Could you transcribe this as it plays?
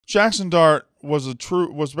Jaxson Dart was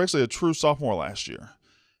basically a true sophomore last year,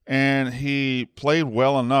 and he played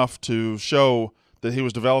well enough to show that he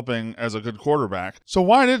was developing as a good quarterback. So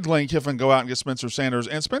why did Lane Kiffin go out and get Spencer Sanders?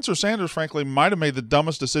 And Spencer Sanders, frankly, might have made the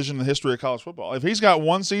dumbest decision in the history of college football. If he's got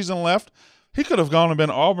one season left, he could have gone and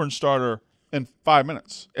been Auburn starter in 5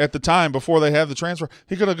 minutes. At the time, before they had the transfer,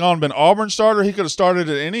 he could have gone and been Auburn starter. He could have started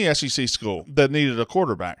at any SEC school that needed a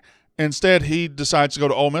quarterback. Instead, he decides to go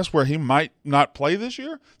to Ole Miss, where he might not play this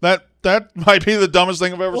year. That might be the dumbest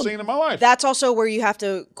thing I've ever seen in my life. That's also where you have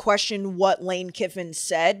to question what Lane Kiffin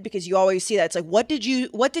said, because you always see that. It's like, what did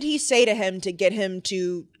he say to him to get him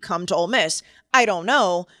to come to Ole Miss? I don't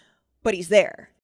know, but he's there.